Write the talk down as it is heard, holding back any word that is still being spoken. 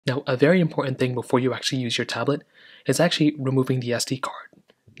Now, a very important thing before you actually use your tablet is actually removing the SD card.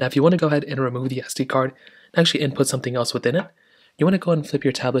 Now, if you want to go ahead and remove the SD card and actually input something else within it, you want to go ahead and flip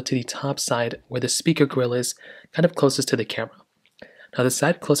your tablet to the top side where the speaker grill is, kind of closest to the camera. Now, the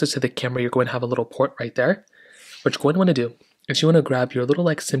side closest to the camera, you're going to have a little port right there. What you're going to want to do is you want to grab your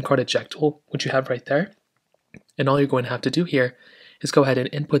little SIM card eject tool, which you have right there, and all you're going to have to do here is go ahead and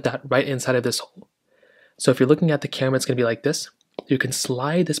input that right inside of this hole. So if you're looking at the camera, it's going to be like this. You can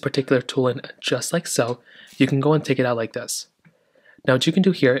slide this particular tool in just like so. You can go and take it out like this. Now what you can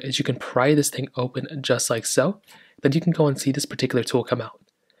do here is you can pry this thing open just like so. Then you can go and see this particular tool come out.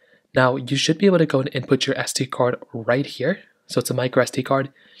 Now you should be able to go and input your SD card right here. So it's a micro SD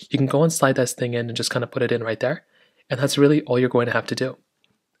card. You can go and slide this thing in and just kind of put it in right there. And that's really all you're going to have to do.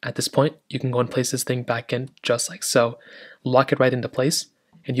 At this point, you can go and place this thing back in just like so, lock it right into place,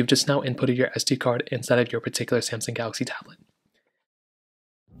 and you've just now inputted your SD card inside of your particular Samsung Galaxy tablet.